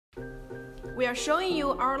We are showing you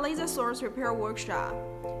our laser source repair workshop.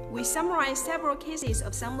 We summarize several cases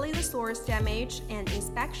of some laser source damage and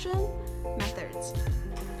inspection methods.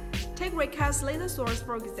 Take recast laser source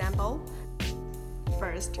for example.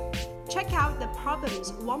 First, check out the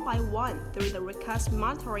problems one by one through the recast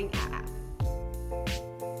monitoring app.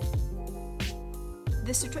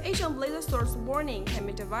 The situation of laser source warning can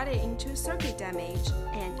be divided into circuit damage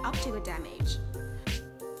and optical damage.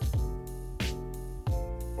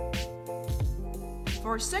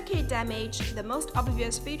 For circuit damage, the most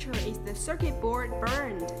obvious feature is the circuit board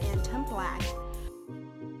burned and turned black.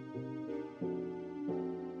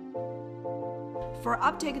 For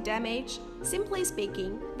optic damage, simply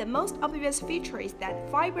speaking, the most obvious feature is that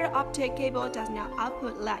fiber optic cable does not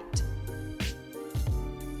output light.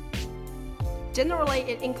 Generally,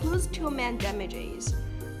 it includes two main damages: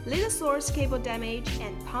 laser source cable damage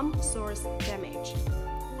and pump source damage.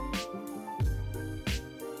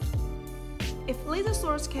 If laser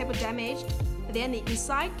source cable damaged, then the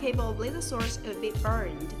inside cable of laser source will be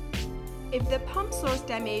burned. If the pump source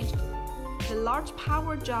damaged, the large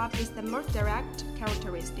power drop is the most direct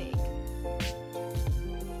characteristic.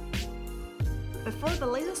 Before the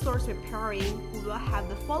laser source repairing, we will have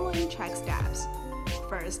the following check steps.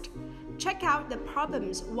 First, check out the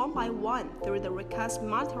problems one by one through the recast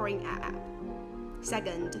monitoring app.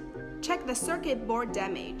 Second, check the circuit board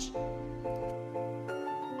damage.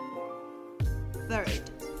 Third,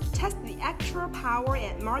 test the actual power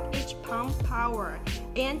and mark each pump power,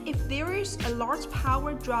 and if there is a large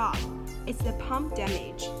power drop, it's the pump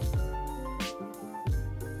damage.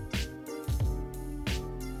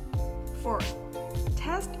 Fourth,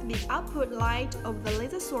 test the output light of the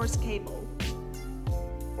laser source cable.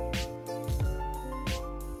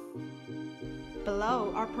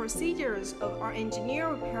 Below are procedures of our engineer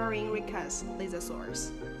repairing recast laser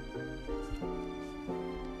source.